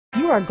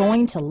are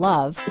going to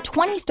love the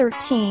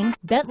 2013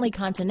 Bentley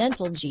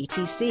Continental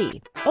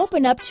GTC.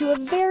 Open up to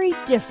a very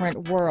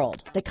different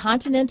world. The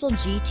Continental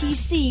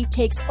GTC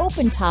takes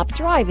open-top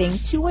driving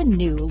to a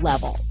new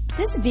level.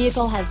 This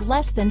vehicle has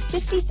less than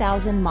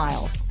 50,000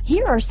 miles.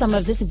 Here are some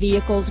of this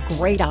vehicle's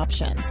great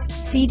options: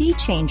 CD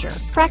changer,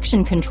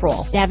 traction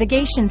control,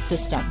 navigation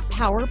system,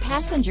 power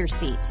passenger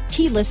seat,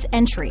 keyless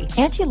entry,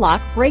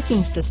 anti-lock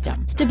braking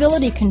system,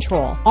 stability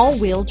control,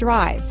 all-wheel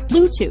drive,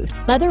 Bluetooth,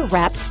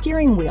 leather-wrapped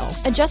steering wheel,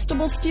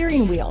 adjustable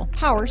steering wheel,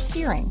 power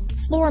steering,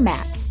 floor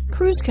mats,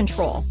 cruise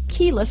control,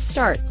 keyless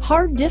start,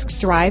 hard disk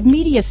drive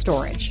media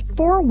storage,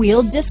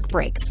 four-wheel disc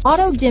brakes,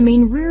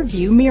 auto-dimming rear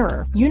view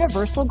mirror,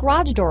 universal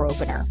garage door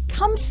opener.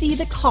 Come see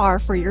the car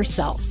for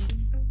yourself.